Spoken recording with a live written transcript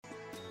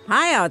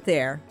Hi out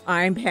there.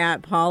 I'm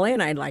Pat Pauley,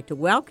 and I'd like to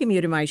welcome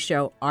you to my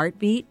show,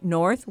 Artbeat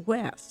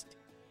Northwest.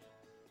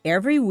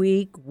 Every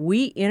week,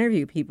 we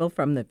interview people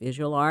from the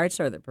visual arts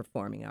or the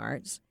performing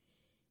arts,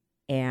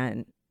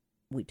 and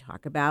we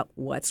talk about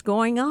what's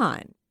going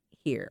on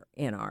here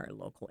in our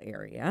local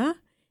area.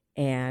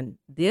 And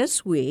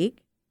this week,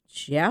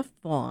 Jeff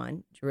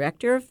Vaughn,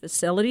 Director of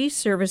Facility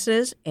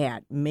Services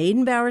at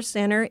Meydenbauer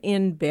Center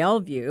in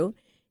Bellevue,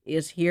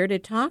 is here to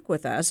talk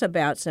with us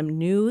about some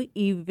new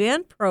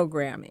event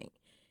programming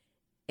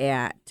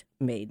at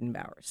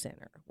Meydenbauer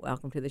Center.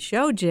 Welcome to the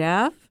show,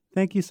 Jeff.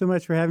 Thank you so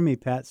much for having me,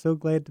 Pat. So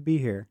glad to be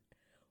here.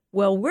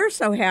 Well, we're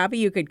so happy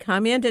you could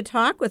come in to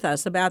talk with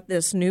us about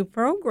this new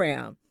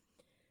program.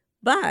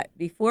 But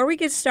before we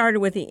get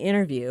started with the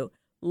interview,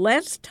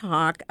 let's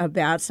talk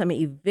about some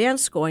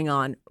events going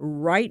on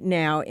right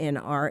now in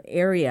our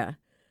area.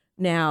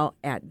 Now,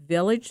 at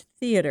Village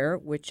Theater,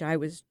 which I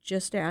was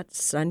just at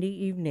Sunday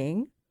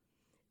evening,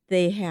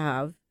 they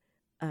have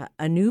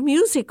a new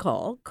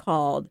musical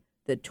called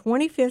the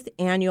 25th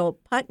Annual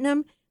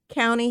Putnam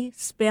County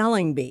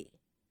Spelling Bee.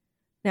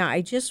 Now,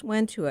 I just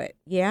went to it,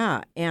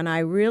 and I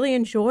really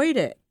enjoyed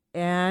it.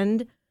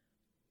 And,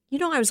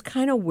 I was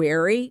kind of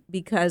wary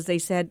because they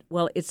said,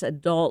 well, it's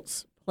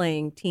adults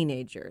playing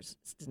teenagers.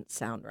 This didn't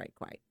sound right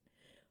quite.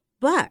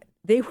 But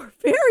they were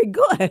very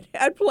good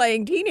at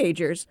playing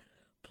teenagers.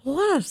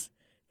 Plus,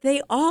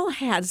 they all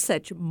had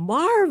such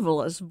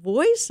marvelous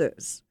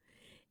voices.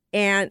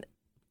 And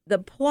the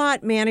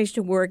plot managed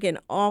to work in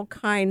all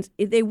kinds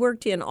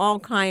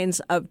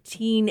of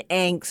teen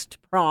angst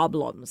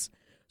problems.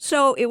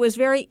 So it was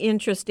very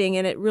interesting,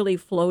 and it really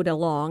flowed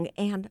along.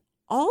 And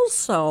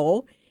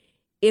also,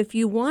 if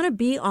you want to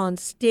be on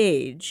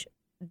stage,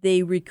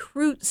 they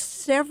recruit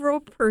several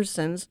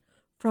persons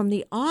from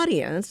the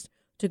audience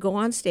to go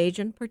on stage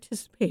and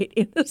participate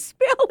in the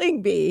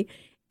spelling bee.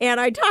 And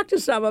I talked to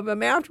some of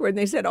them afterward, and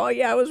they said, oh,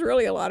 yeah, it was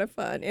really a lot of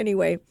fun.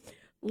 Anyway,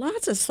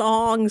 lots of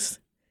songs,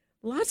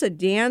 lots of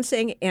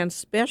dancing, and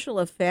special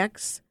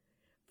effects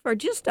for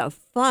just a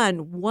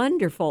fun,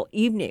 wonderful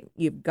evening.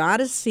 You've got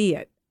to see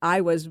it.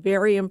 I was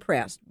very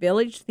impressed.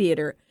 Village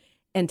Theater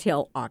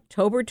until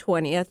October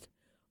 20th.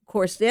 Of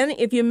course, then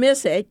if you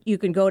miss it, you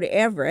can go to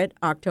Everett,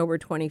 October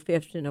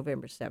 25th to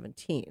November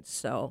 17th.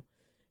 So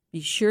be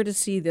sure to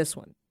see this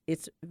one.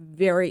 It's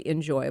very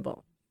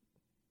enjoyable.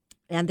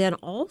 And then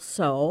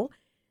also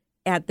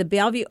at the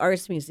Bellevue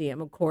Arts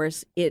Museum, of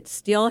course, it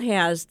still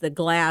has the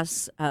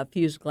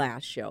fused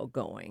glass show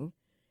going.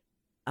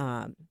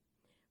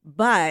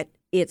 But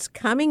it's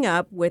coming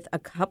up with a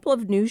couple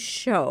of new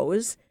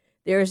shows.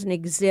 There's an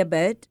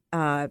exhibit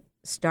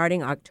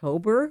starting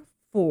October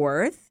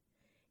 4th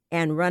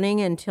and running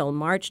until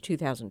March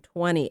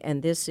 2020.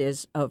 And this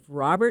is of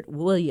Robert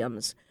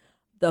Williams,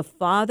 the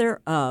father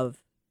of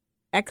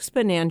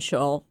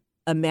exponential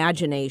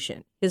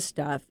imagination. His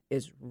stuff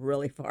is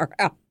really far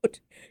out.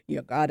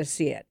 You got to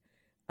see it.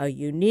 A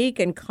unique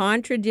and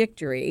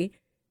contradictory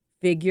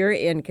figure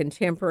in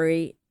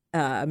contemporary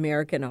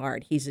American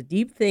art. He's a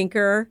deep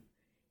thinker.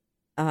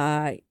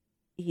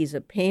 He's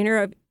a painter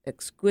of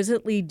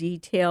exquisitely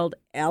detailed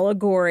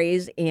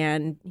allegories,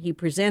 and he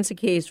presents a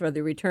case for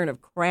the return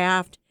of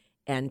craft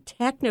and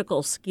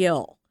technical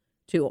skill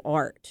to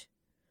art.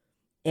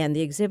 And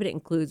the exhibit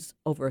includes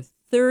over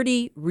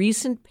 30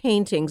 recent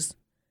paintings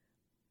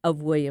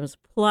of Williams,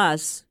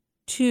 plus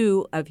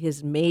 2 of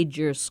his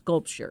major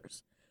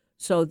sculptures.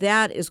 So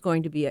that is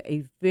going to be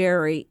a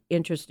very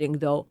interesting,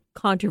 though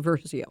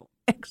controversial,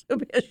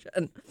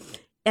 exhibition.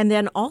 And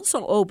then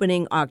also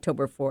opening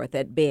October 4th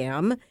at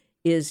BAM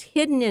is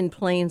Hidden in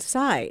Plain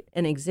Sight,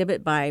 an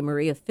exhibit by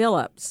Maria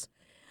Phillips.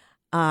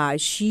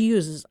 She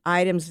uses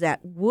items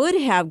that would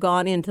have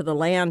gone into the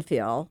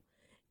landfill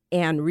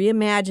and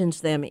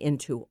reimagines them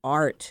into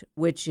art,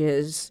 which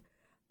is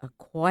a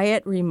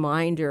quiet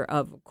reminder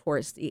of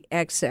course, the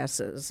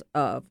excesses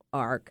of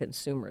our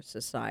consumer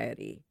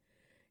society,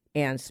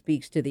 and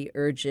speaks to the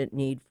urgent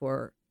need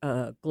for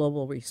a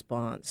global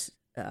response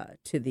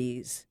to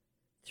these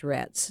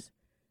threats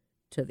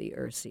to the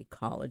Earth's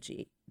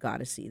ecology. Got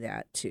to see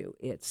that, too.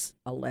 It's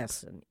a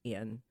lesson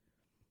in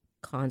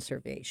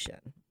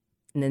conservation.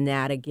 And then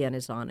that, again,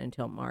 is on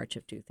until March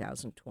of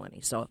 2020.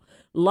 So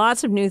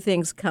lots of new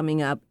things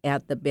coming up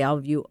at the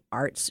Bellevue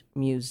Arts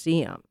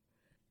Museum.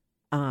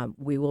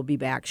 We will be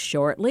back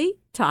shortly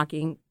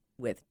talking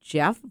with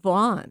Jeff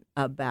Vaughn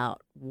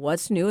about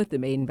what's new at the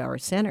Meydenbauer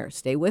Center.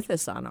 Stay with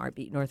us on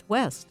Artbeat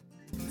Northwest.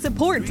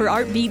 Support for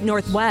Artbeat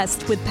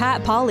Northwest with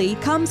Pat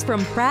Pauley comes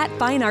from Pratt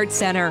Fine Arts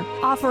Center,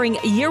 offering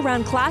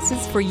year-round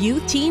classes for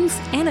youth, teens,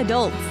 and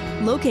adults.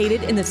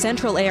 Located in the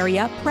central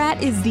area,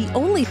 Pratt is the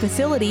only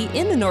facility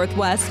in the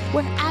Northwest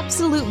where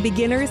absolute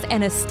beginners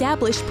and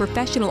established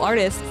professional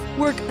artists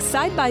work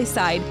side by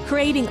side,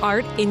 creating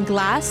art in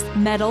glass,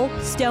 metal,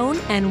 stone,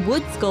 and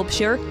wood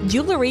sculpture,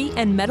 jewelry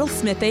and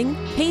metalsmithing,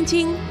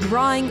 painting,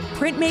 drawing,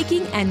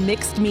 printmaking, and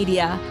mixed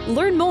media.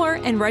 Learn more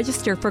and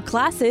register for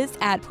classes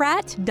at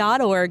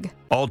pratt.org.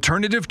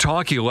 Alternative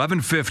Talk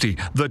 1150,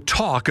 the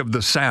talk of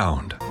the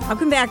sound.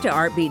 Welcome back to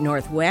Artbeat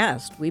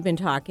Northwest. We've been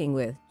talking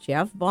with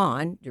Jeff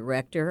Vaughn,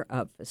 Director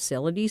of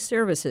Facility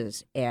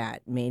Services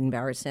at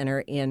Meydenbauer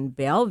Center in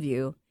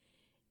Bellevue.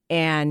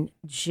 And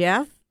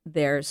Jeff,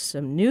 there's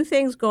some new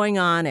things going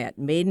on at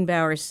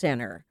Meydenbauer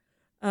Center.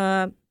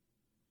 Let's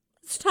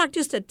talk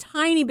just a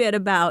tiny bit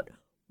about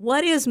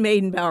what is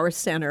Meydenbauer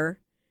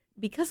Center,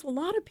 because a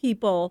lot of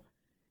people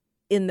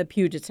in the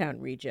Puget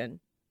Sound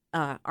region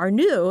are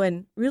new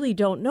and really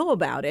don't know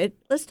about it.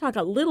 Let's talk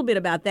a little bit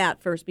about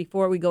that first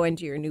before we go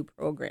into your new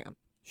program.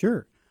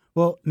 Sure.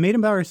 Well,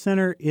 Meydenbauer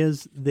Center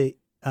is the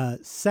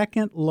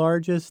second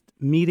largest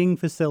meeting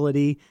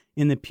facility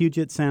in the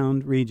Puget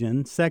Sound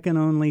region, second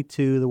only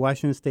to the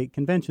Washington State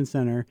Convention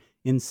Center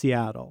in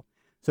Seattle.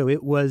 So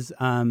it was it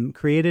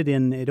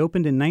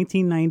opened in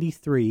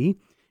 1993,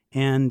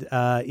 and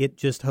it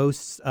just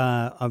hosts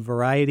a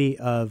variety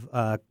of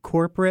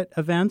corporate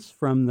events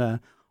from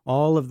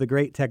all of the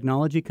great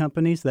technology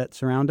companies that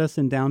surround us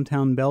in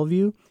downtown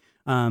Bellevue.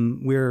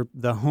 We're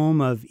the home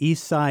of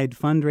East Side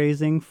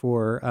fundraising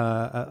for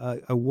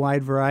a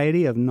wide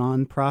variety of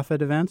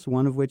nonprofit events,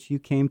 one of which you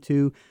came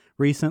to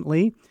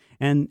recently.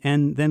 And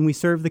then we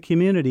serve the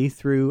community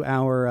through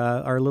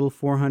our little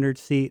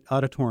 400-seat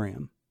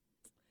auditorium.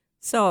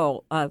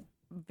 So a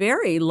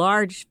very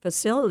large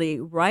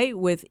facility right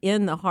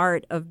within the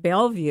heart of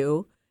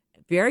Bellevue,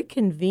 very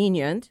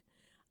convenient.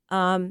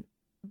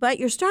 But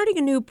you're starting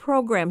a new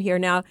program here.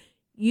 Now,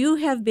 you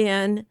have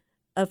been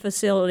a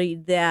facility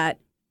that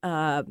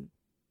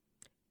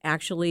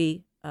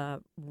actually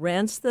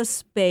rents the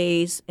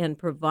space and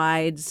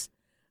provides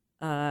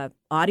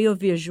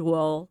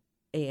audiovisual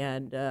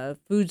and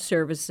food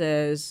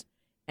services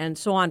and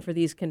so on for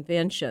these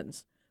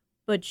conventions.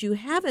 But you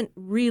haven't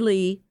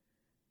really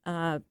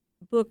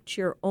booked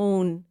your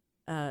own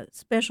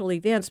special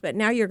events. But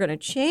now you're going to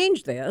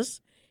change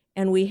this,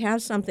 and we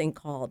have something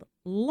called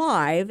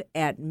Live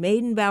at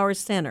Meydenbauer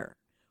Center.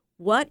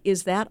 What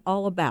is that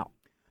all about?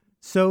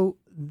 So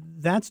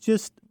that's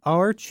just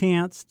our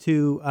chance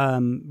to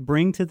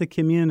bring to the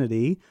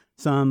community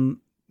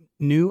some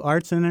new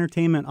arts and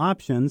entertainment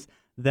options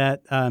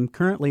that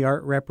currently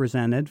aren't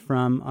represented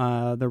from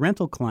the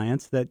rental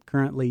clients that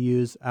currently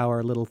use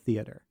our little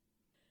theater.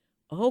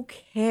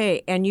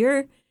 Okay, and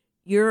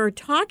you're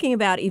talking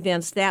about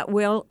events that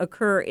will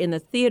occur in the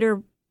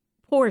theater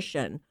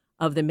portion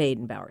of the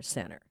Meydenbauer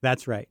Center.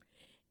 That's right.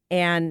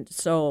 And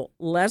so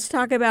let's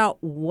talk about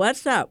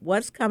what's up,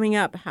 what's coming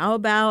up. How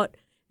about,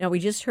 now we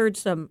just heard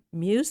some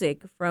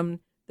music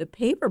from the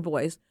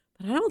Paperboys,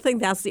 but I don't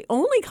think that's the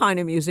only kind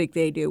of music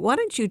they do. Why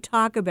don't you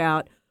talk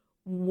about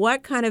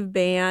what kind of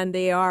band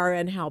they are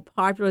and how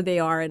popular they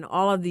are and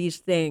all of these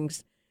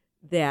things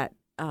that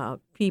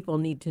people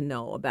need to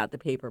know about the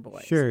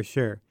Paperboys?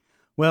 Sure.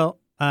 Well,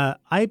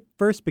 I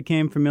first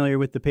became familiar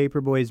with the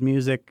Paperboys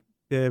music,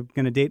 going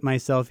to date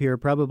myself here,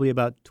 probably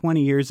about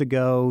 20 years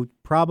ago,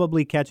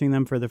 probably catching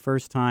them for the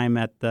first time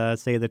at,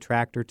 say, the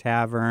Tractor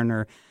Tavern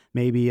or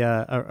maybe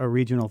a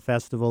regional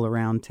festival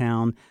around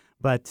town.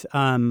 But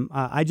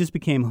I just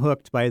became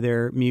hooked by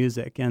their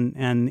music, and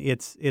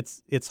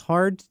it's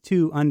hard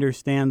to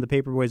understand the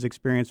Paperboys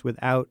experience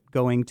without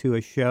going to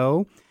a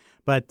show,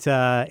 but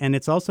and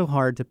it's also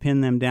hard to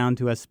pin them down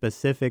to a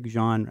specific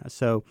genre.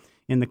 So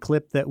in the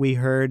clip that we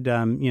heard,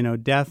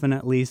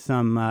 definitely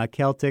some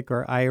Celtic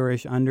or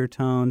Irish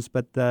undertones,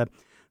 but the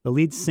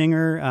lead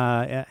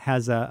singer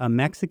has a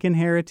Mexican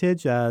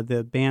heritage.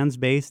 The band's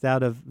based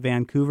out of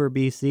Vancouver,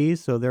 BC,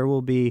 so there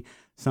will be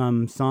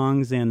some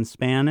songs in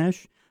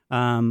Spanish.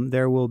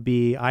 There will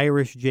be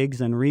Irish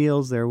jigs and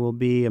reels. There will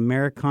be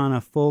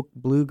Americana folk,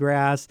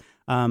 bluegrass.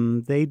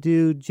 They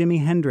do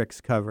Jimi Hendrix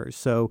covers,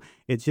 so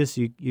it's just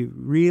you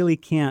really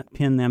can't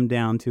pin them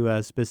down to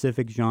a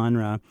specific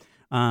genre.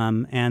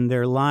 And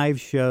their live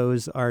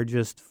shows are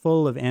just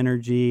full of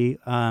energy.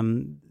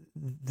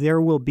 There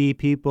will be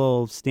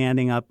people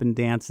standing up and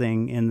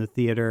dancing in the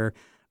theater,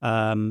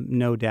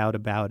 no doubt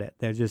about it.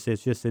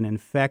 It's just an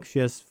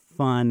infectious,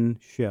 fun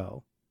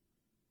show.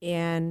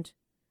 And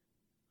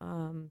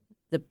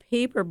the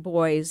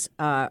Paperboys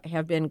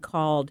have been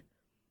called,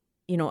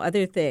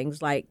 other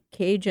things like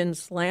Cajun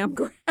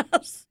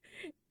Slamgrass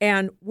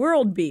and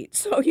World Beat.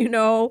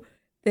 So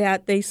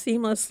that they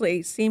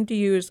seamlessly seem to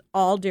use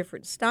all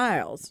different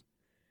styles.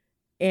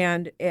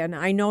 And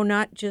I know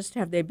not just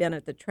have they been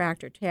at the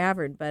Tractor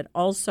Tavern, but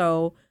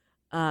also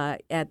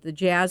at the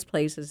jazz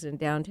places in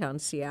downtown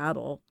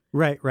Seattle.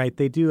 Right.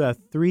 They do a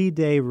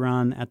 3-day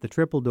run at the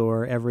Triple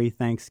Door every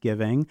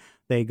Thanksgiving.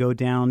 They go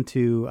down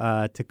to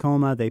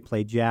Tacoma. They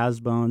play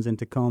Jazz Bones in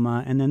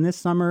Tacoma. And then this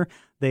summer,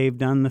 they've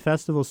done the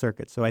festival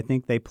circuit. So I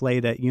think they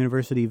played at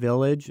University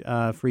Village,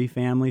 free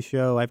family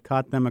show. I've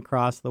caught them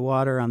across the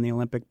water on the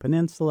Olympic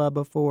Peninsula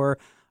before.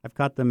 I've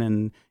caught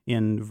them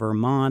in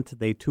Vermont.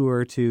 They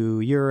tour to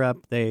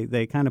Europe.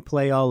 They kind of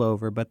play all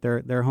over, but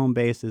their home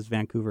base is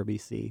Vancouver,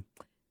 BC.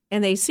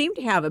 And they seem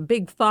to have a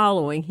big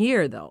following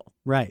here, though.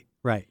 Right.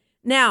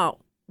 Now,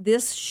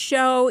 this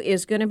show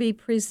is going to be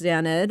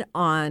presented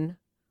on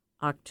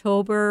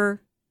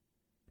October,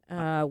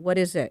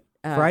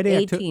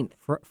 Friday, 18th.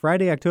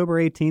 Friday,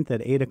 October 18th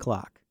at 8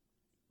 o'clock.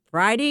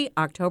 Friday,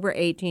 October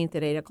 18th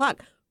at 8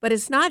 o'clock. But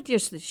it's not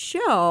just the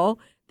show.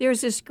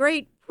 There's this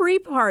great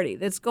pre-party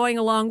that's going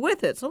along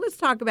with it. So let's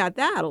talk about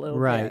that a little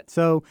bit. Right.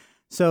 So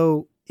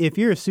if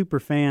you're a super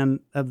fan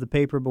of the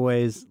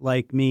Paperboys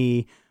like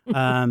me, you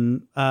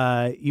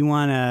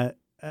want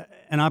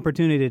an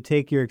opportunity to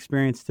take your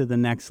experience to the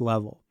next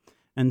level.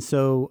 And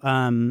so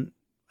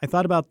I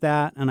thought about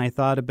that, and I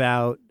thought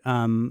about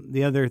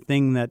the other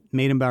thing that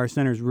Meydenbauer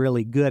Center is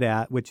really good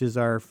at, which is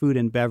our food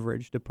and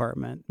beverage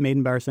department.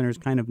 Meydenbauer Center is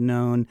kind of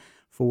known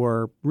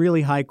for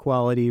really high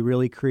quality,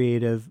 really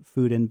creative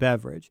food and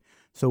beverage.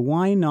 So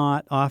why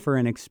not offer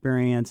an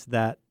experience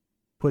that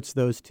puts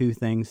those two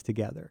things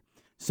together?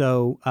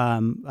 So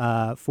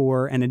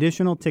for an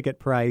additional ticket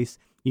price,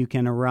 you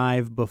can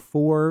arrive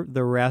before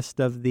the rest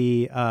of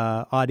the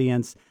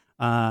audience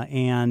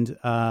and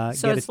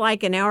so it's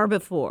like an hour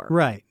before.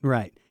 Right.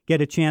 Get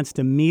a chance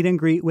to meet and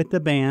greet with the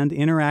band,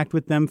 interact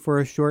with them for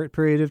a short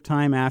period of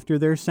time after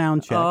their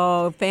sound check.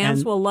 Oh,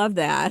 fans will love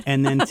that.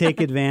 And then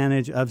take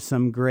advantage of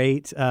some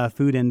great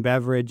food and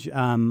beverage.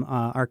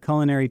 Our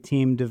culinary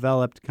team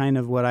developed kind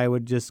of what I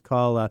would just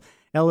call a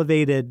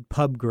elevated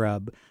pub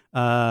grub.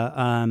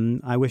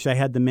 I wish I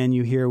had the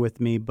menu here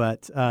with me,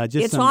 but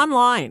it's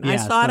online. I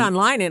saw it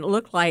online, and it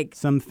looked like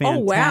some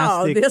fantastic,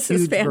 wow, this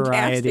is fantastic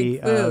variety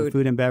food. Of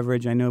food and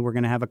beverage. I know we're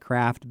going to have a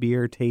craft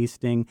beer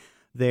tasting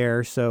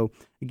there. So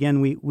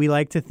again, we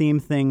like to theme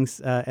things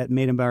at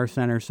Meydenbauer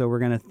Center, so we're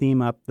going to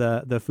theme up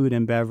the food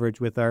and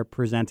beverage with our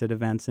presented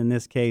events. In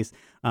this case,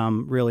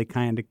 really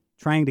kind of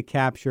trying to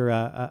capture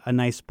a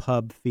nice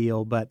pub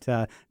feel, but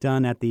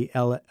done at the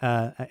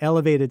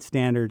elevated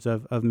standards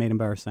of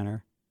Meydenbauer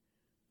Center.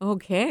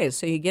 Okay,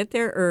 so you get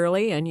there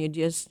early and you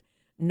just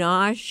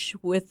nosh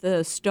with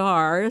the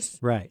stars.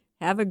 Right.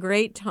 Have a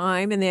great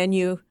time, and then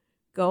you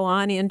go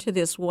on into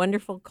this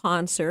wonderful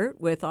concert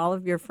with all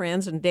of your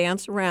friends and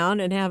dance around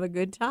and have a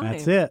good time.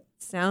 That's it.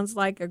 Sounds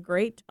like a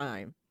great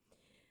time.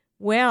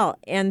 Well,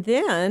 and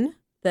then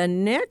the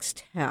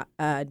next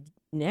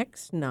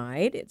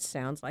night, it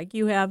sounds like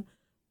you have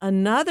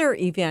another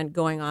event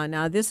going on.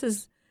 Now, this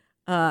is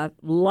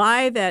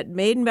live at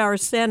Meydenbauer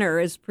Center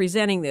is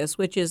presenting this,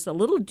 which is a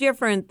little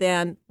different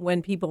than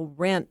when people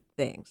rent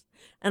things.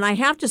 And I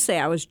have to say,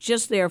 I was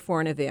just there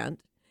for an event,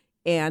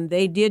 and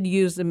they did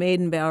use the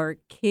Meydenbauer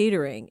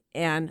catering,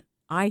 and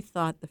I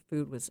thought the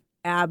food was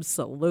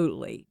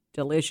absolutely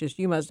delicious.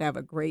 You must have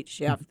a great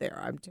chef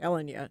there, I'm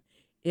telling you.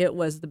 It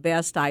was the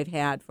best I've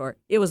had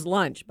it was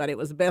lunch, but it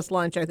was the best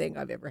lunch I think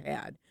I've ever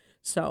had.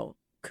 So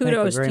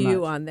kudos to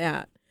you on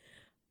that.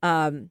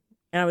 And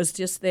I was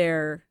just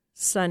there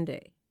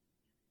Sunday.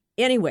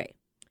 Anyway,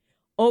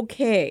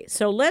 okay,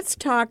 so let's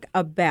talk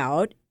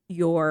about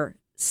your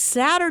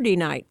Saturday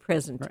night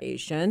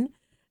presentation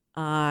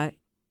on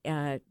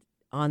the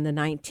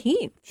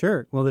 19th.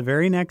 Sure. Well, the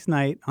very next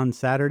night, on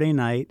Saturday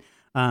night,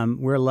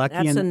 we're lucky.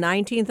 That's the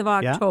 19th of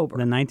October.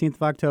 Yeah, the 19th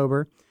of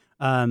October.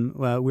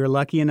 We're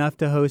lucky enough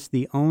to host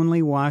the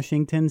only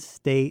Washington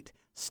State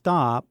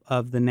stop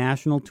of the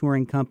National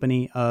Touring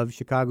Company of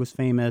Chicago's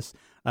famous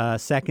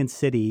Second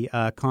City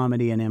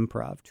comedy and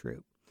improv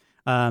troupe.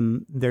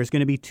 There's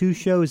going to be two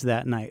shows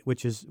that night,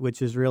 which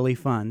is really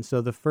fun.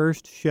 So the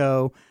first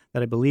show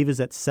that I believe is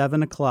at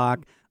 7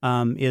 o'clock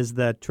is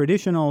the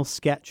traditional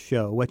sketch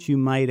show, what you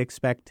might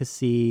expect to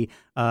see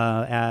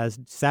as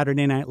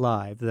Saturday Night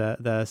Live,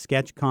 the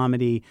sketch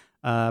comedy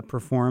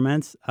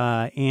performance.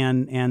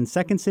 And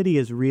Second City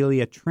is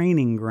really a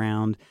training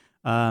ground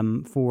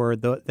for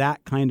that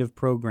kind of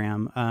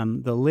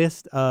program. The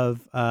list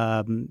of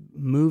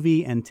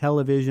movie and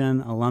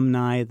television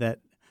alumni that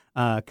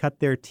cut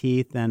their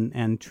teeth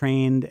and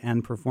trained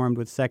and performed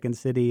with Second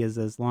City is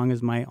as long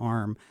as my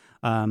arm.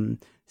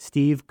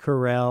 Steve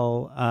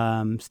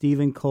Carell,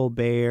 Stephen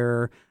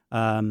Colbert,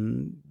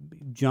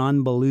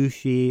 John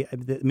Belushi.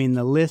 I mean,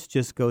 the list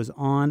just goes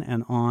on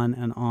and on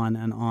and on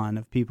and on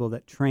of people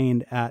that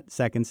trained at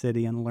Second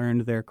City and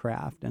learned their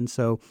craft. And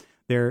so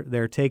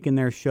they're taking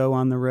their show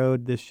on the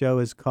road. This show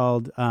is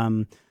called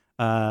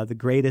The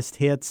Greatest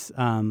Hits.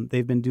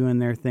 They've been doing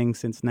their thing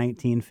since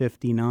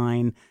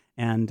 1959.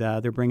 And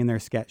they're bringing their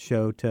sketch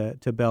show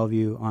to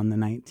Bellevue on the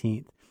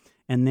 19th.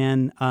 And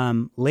then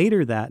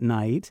later that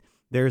night,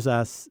 there's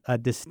a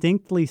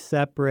distinctly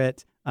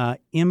separate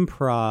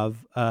improv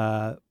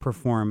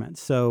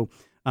performance. So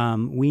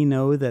we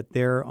know that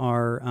there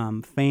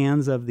are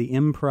fans of the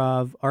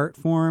improv art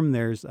form.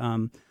 There's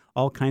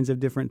all kinds of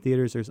different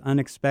theaters. There's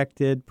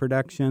Unexpected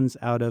Productions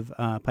out of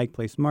Pike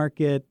Place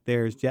Market.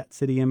 There's Jet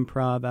City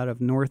Improv out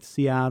of North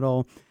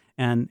Seattle.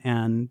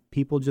 And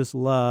people just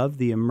love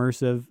the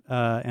immersive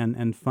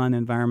and fun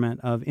environment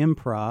of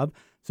improv.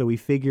 So we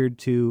figured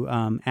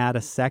to add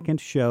a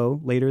second show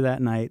later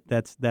that night.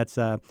 That's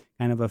a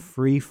kind of a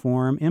free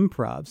form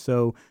improv.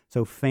 So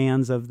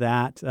fans of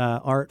that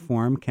art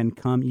form can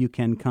come. You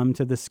can come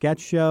to the sketch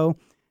show,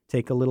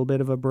 take a little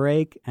bit of a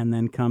break, and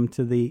then come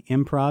to the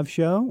improv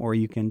show, or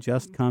you can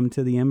just come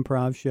to the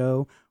improv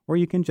show, or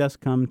you can just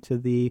come to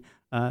the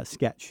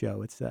sketch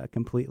show. It's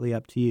completely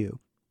up to you.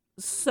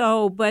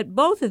 So, but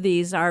both of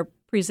these are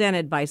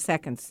presented by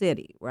Second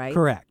City, right?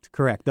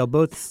 Correct. They'll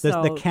both,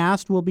 So- the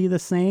cast will be the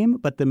same,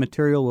 but the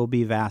material will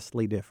be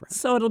vastly different.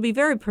 So it'll be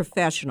very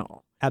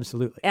professional.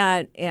 Absolutely.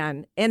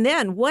 And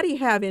then what do you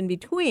have in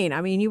between?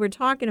 I mean, you were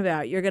talking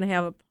about you're going to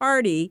have a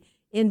party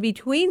in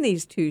between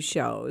these two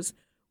shows,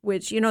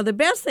 which, the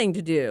best thing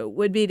to do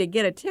would be to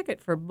get a ticket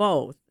for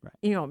both,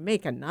 Right.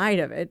 Make a night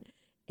of it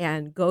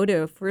and go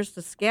to first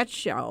a sketch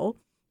show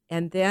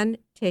and then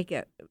take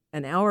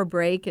an hour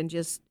break and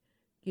just,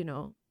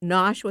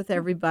 nosh with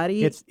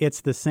everybody.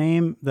 It's the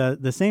same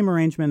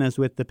arrangement as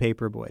with the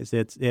Paperboys.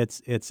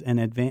 It's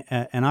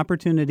an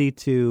opportunity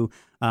to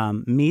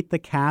meet the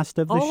cast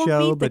of the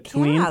show meet the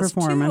between cast,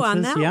 too, performances.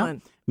 on that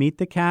one. Meet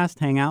the cast,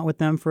 hang out with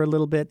them for a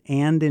little bit,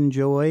 and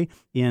enjoy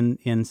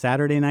in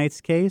Saturday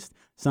night's case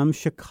some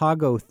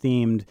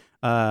Chicago-themed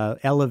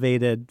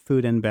elevated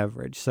food and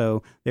beverage.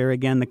 So there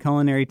again, the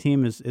culinary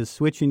team is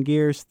switching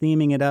gears,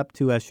 theming it up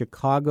to a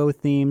Chicago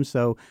theme.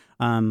 So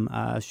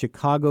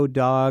Chicago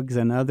dogs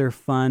and other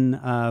fun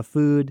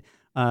food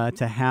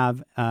to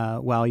have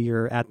while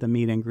you're at the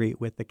meet and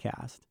greet with the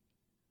cast.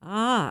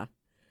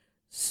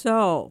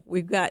 So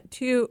we've got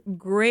two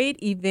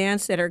great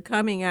events that are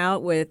coming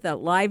out with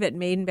live at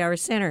Meydenbauer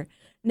Center.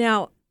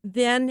 Now,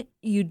 then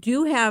you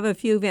do have a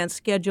few events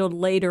scheduled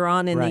later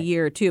on in the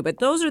year, too. But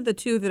those are the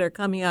two that are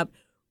coming up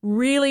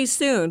really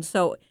soon.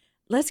 So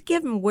let's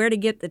give them where to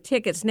get the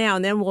tickets now,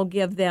 and then we'll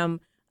give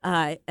them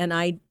the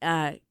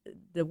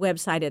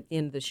website at the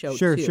end of the show,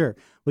 Sure.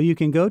 Well, you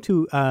can go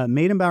to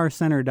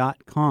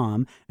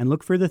maidenbauercenter.com and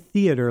look for the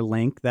theater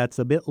link. That's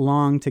a bit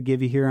long to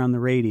give you here on the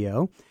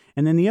radio.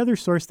 And then the other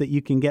source that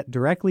you can get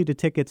directly to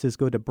tickets is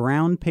go to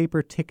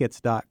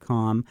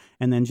brownpapertickets.com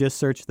and then just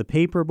search the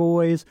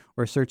Paperboys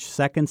or search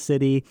Second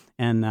City,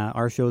 and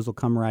our shows will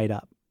come right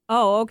up.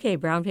 Oh, okay.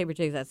 Brown paper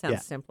tickets. That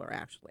sounds simpler,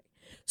 actually.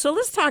 So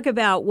let's talk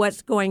about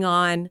what's going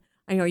on.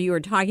 I know you were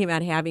talking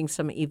about having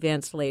some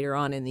events later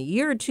on in the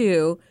year,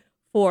 too,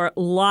 for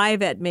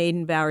live at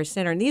Meydenbauer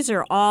Center. And these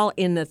are all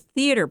in the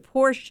theater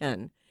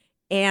portion,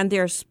 and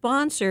they're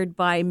sponsored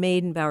by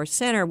Meydenbauer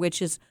Center,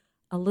 which is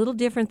a little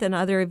different than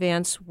other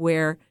events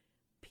where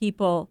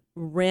people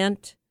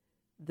rent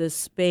the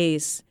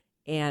space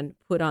and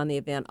put on the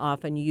event,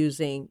 often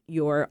using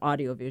your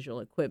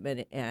audiovisual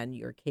equipment and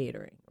your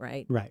catering,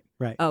 right? Right.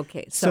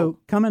 Okay. So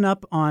coming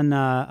up on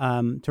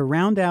to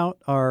round out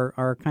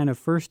our kind of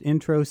first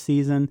intro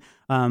season,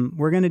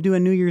 we're going to do a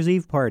New Year's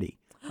Eve party.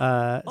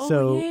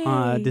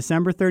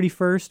 December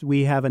 31st,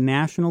 we have a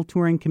national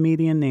touring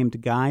comedian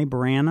named Guy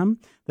Branum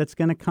that's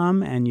going to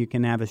come, and you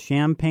can have a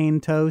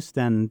champagne toast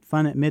and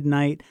fun at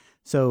midnight.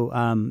 So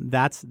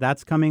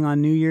that's coming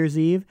on New Year's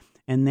Eve.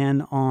 And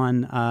then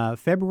on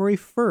February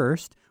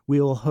 1st,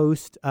 we'll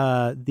host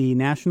the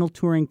National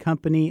Touring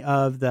Company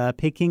of the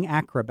Peking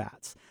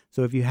Acrobats.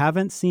 So if you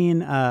haven't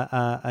seen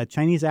a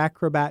Chinese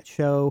acrobat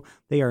show,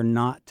 they are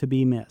not to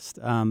be missed.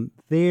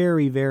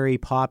 Very, very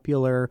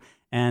popular,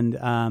 and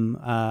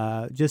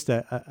just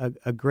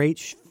a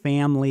great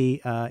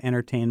family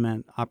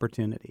entertainment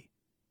opportunity.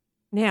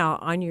 Now,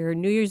 on your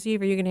New Year's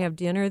Eve, are you going to have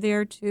dinner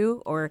there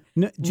too, or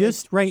no,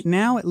 just right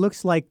now? It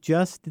looks like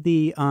just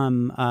the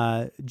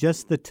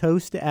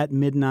toast at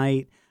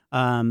midnight,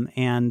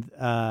 and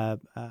I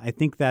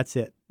think that's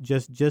it.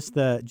 Just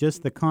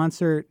the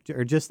concert,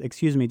 or just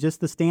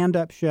the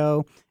stand-up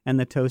show and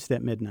the toast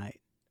at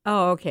midnight.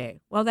 Oh, okay.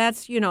 Well,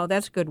 that's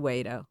a good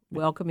way to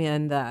welcome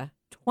in the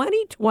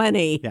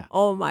 2020. Yeah.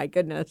 Oh my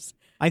goodness.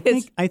 I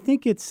think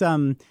it's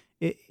the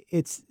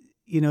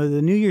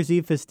New Year's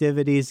Eve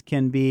festivities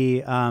can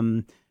be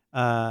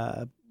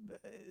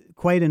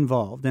quite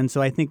involved, and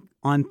so I think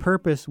on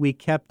purpose we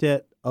kept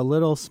it a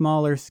little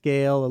smaller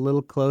scale, a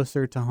little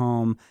closer to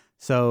home,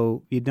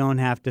 so you don't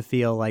have to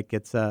feel like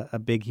it's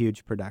a big,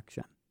 huge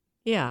production.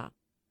 Yeah.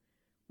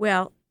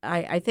 Well,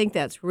 I think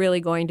that's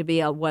really going to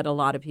be what a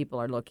lot of people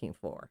are looking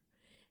for.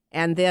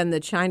 And then the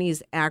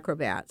Chinese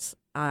acrobats.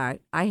 I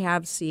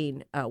have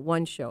seen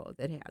one show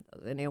that had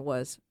those, and it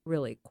was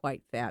really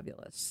quite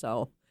fabulous.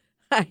 So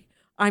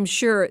I'm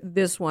sure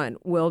this one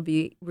will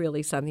be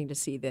really something to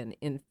see then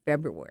in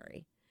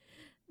February.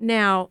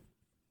 Now,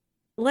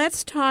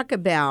 let's talk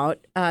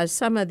about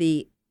some of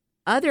the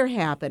other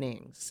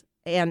happenings.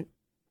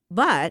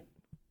 But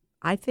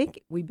I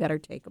think we better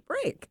take a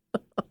break.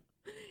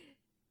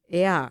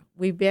 Yeah,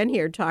 we've been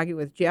here talking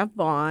with Jeff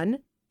Vaughn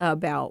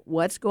about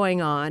what's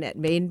going on at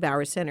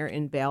Meydenbauer Center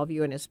in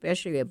Bellevue, and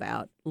especially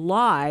about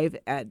live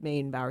at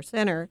Meydenbauer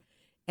Center.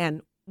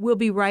 And we'll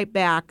be right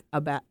back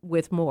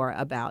with more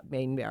about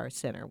Meydenbauer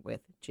Center with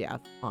Jeff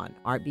on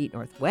Art Beat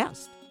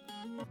Northwest.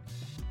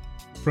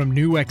 From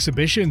new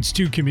exhibitions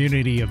to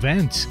community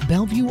events,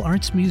 Bellevue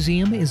Arts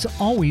Museum is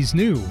always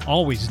new,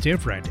 always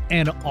different,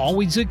 and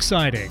always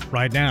exciting.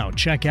 Right now,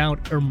 check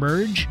out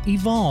Emerge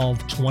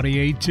Evolve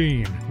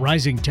 2018,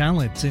 Rising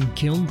Talents in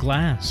Kiln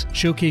Glass,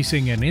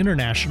 showcasing an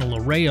international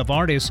array of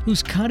artists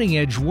whose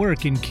cutting-edge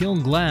work in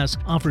kiln glass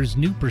offers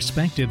new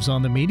perspectives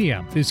on the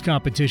medium. This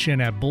competition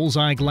at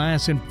Bullseye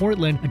Glass in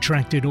Portland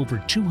attracted over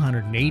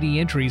 280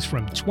 entries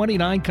from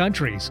 29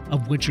 countries,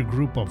 of which a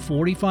group of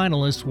 40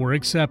 finalists were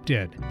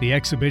accepted. The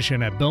exhibition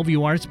at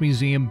Bellevue Arts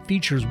Museum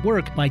features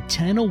work by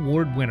 10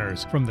 award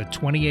winners from the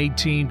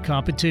 2018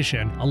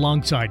 competition,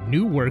 alongside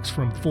new works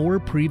from 4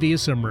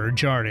 previous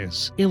Emerge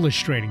artists,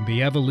 illustrating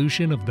the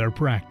evolution of their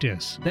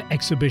practice. The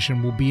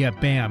exhibition will be at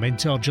BAM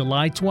until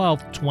July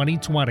 12,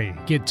 2020.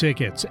 Get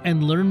tickets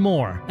and learn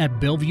more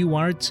at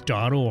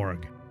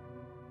bellevuearts.org.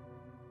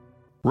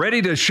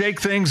 Ready to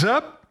shake things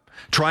up?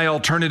 Try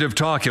Alternative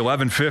Talk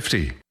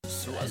 1150.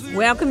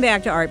 Welcome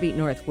back to Artbeat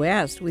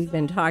Northwest. We've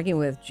been talking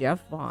with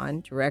Jeff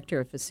Vaughn,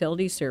 Director of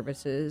Facility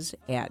Services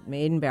at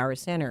Meydenbauer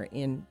Center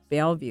in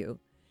Bellevue.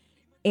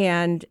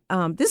 And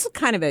this is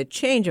kind of a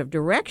change of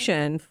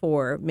direction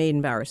for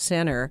Meydenbauer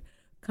Center,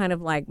 kind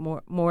of like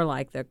more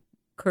like the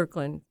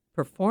Kirkland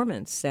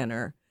Performance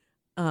Center.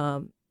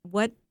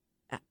 What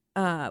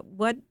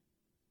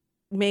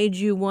made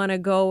you want to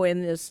go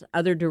in this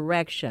other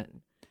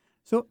direction?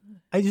 So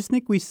I just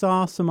think we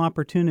saw some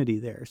opportunity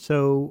there.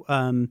 So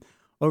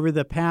over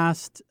the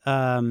past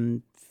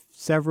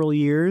several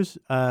years,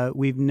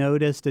 we've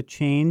noticed a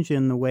change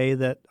in the way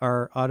that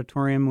our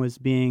auditorium was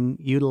being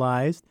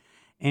utilized.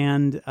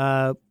 And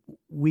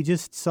we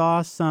just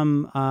saw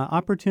some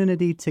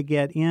opportunity to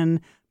get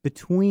in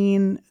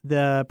between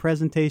the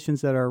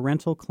presentations that our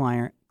rental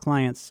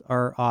clients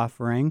are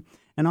offering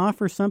and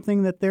offer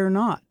something that they're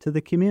not to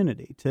the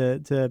community.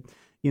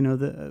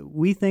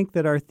 We think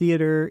that our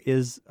theater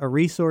is a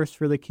resource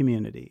for the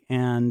community,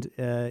 and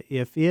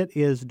if it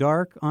is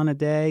dark on a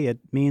day, it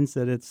means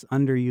that it's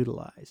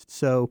underutilized.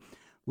 So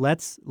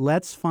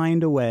let's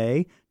find a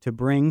way to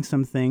bring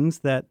some things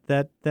that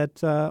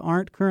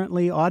aren't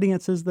currently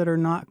audiences that are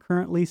not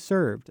currently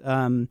served.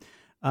 One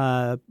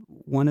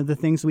of the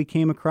things we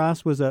came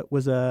across was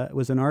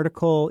an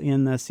article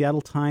in the Seattle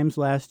Times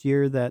last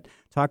year that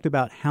talked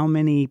about how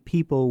many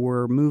people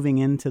were moving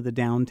into the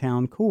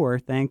downtown core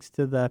thanks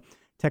to the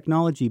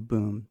technology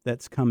boom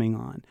that's coming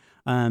on.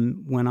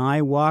 When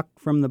I walk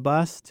from the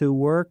bus to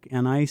work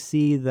and I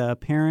see the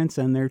parents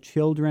and their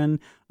children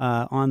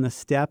on the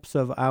steps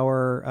of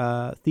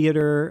our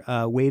theater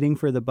waiting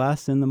for the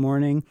bus in the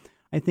morning,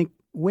 I think,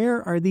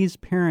 where are these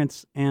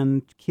parents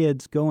and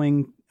kids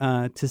going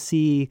to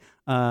see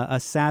a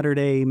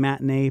Saturday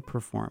matinee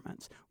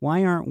performance?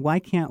 Why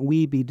can't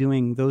we be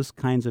doing those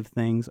kinds of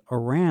things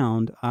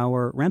around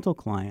our rental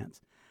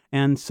clients?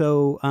 And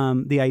so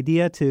the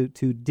idea to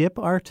dip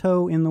our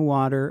toe in the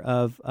water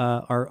of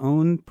our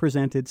own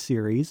presented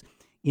series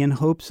in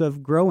hopes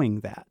of growing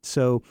that.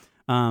 So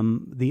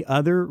the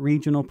other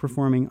regional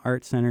performing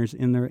arts centers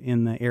in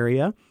the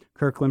area,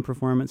 Kirkland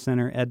Performance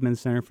Center,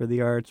 Edmonds Center for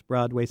the Arts,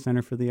 Broadway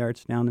Center for the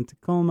Arts down in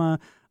Tacoma,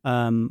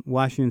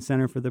 Washington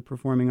Center for the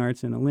Performing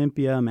Arts in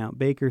Olympia, Mount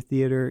Baker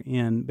Theater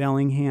in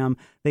Bellingham,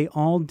 they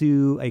all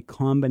do a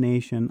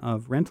combination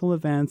of rental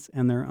events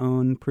and their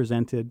own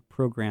presented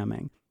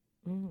programming.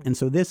 And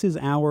so this is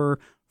our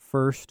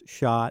first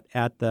shot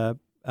at the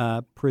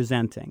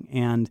presenting.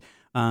 And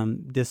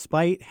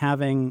despite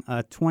having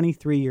a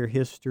 23-year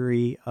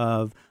history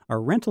of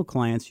our rental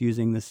clients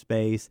using the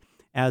space,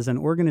 as an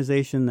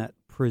organization that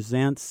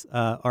presents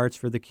arts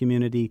for the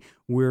community,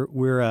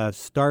 we're a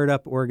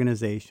startup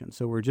organization.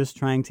 So we're just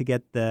trying to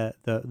get the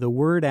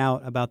word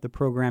out about the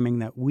programming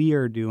that we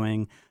are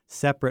doing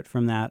separate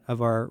from that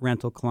of our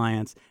rental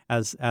clients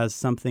as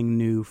something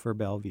new for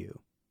Bellevue.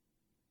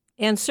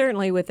 And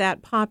certainly with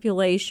that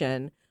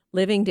population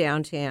living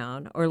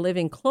downtown or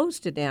living close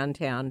to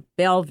downtown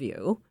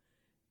Bellevue,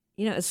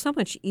 it's so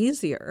much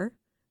easier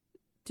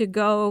to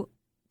go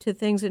to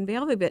things in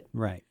Bellevue. But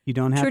right. You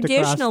don't have to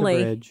cross the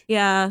bridge.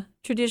 Yeah,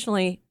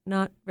 traditionally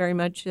not very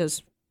much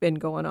has been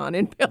going on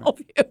in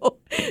Bellevue.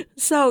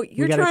 So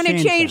you're trying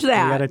to change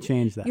that. You got to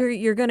change that.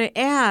 You're going to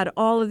add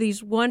all of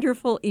these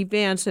wonderful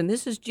events, and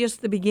this is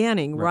just the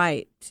beginning,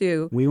 right?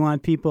 We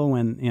want people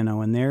when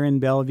they're in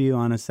Bellevue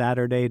on a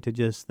Saturday to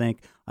just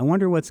think, I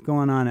wonder what's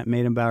going on at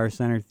Meydenbauer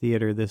Center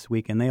Theater this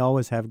week, and they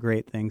always have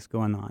great things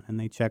going on. And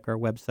they check our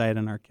website,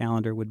 and our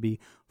calendar would be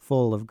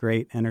full of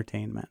great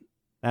entertainment.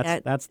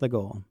 That's the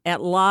goal.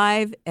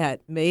 Live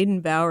at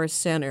Meydenbauer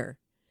Center.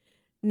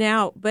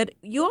 Now, but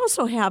you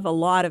also have a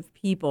lot of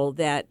people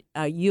that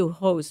you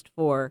host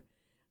for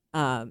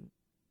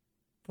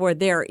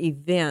their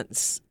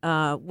events.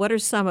 What are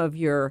some of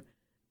your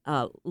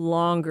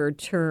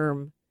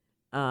longer-term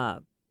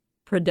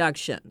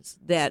productions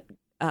that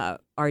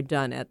are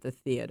done at the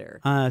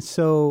theater?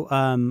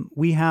 So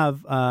we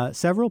have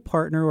several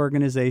partner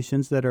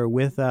organizations that are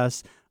with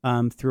us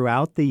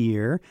throughout the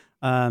year.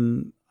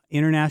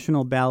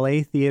 International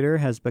Ballet Theater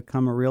has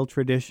become a real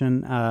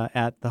tradition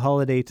at the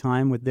holiday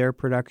time with their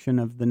production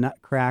of The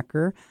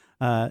Nutcracker.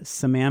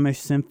 Sammamish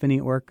Symphony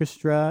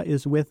Orchestra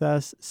is with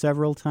us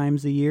several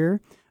times a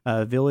year.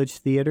 Village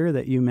Theater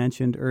that you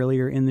mentioned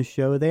earlier in the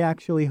show, they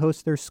actually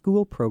host their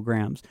school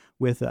programs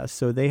with us.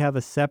 So they have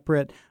a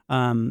separate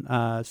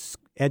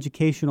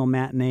educational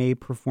matinee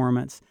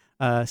performance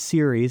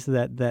series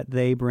that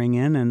they bring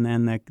in, and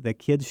then the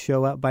kids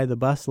show up by the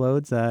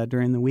busloads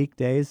during the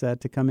weekdays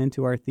to come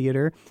into our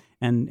theater,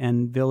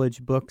 and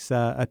Village books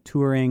a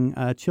touring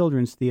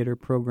children's theater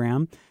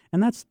program.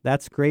 And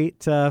that's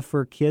great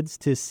for kids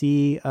to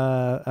see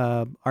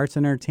arts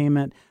and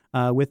entertainment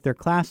with their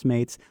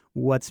classmates.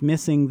 What's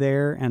missing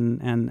there,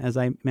 and as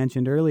I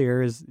mentioned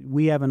earlier, is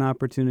we have an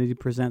opportunity to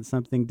present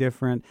something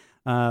different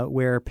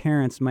where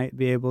parents might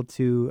be able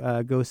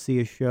to go see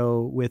a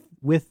show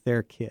with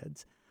their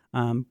kids.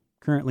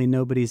 Currently,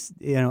 nobody's,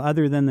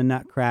 other than the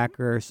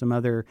Nutcracker or some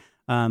other,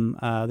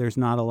 there's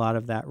not a lot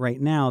of that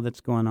right now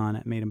that's going on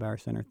at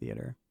Maidenbauer Center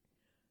Theater.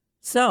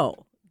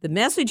 So the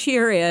message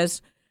here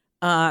is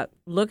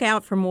look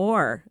out for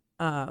more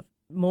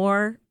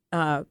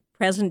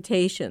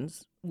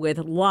presentations with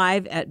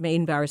live at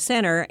Maidenbauer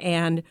Center,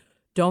 and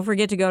don't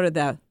forget to go to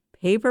the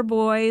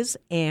Paperboys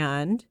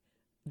and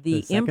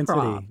the Second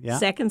Improv, City, yeah.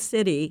 Second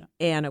City,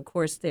 and of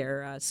course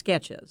their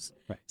sketches.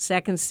 Right.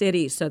 Second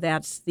City, so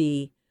that's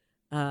the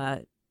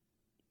 18th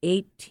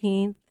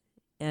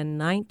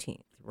and 19th,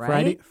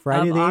 right?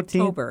 Friday of the 18th.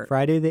 October.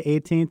 Friday the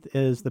 18th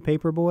is the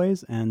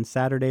Paperboys, and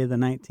Saturday the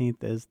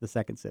 19th is the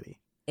Second City.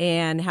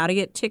 And how to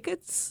get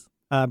tickets?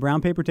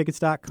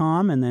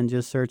 Brownpapertickets.com, and then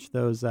just search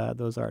those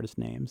artist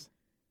names.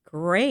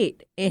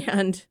 Great.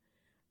 And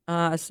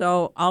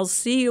so I'll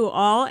see you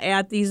all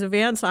at these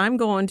events. I'm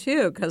going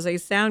too because they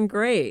sound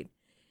great.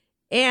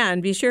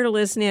 And be sure to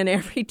listen in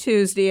every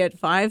Tuesday at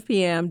 5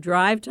 p.m.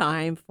 drive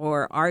time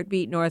for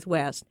Artbeat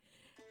Northwest.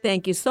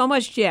 Thank you so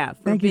much, Jeff,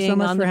 for Thank you so being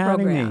much on for the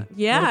having program. me.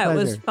 Yeah, What a it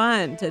was pleasure.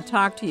 fun to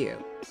talk to you.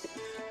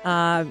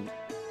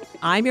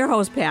 I'm your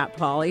host, Pat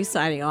Pauley,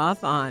 signing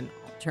off on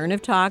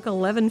Alternative Talk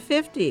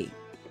 1150.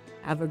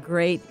 Have a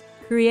great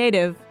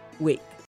creative week.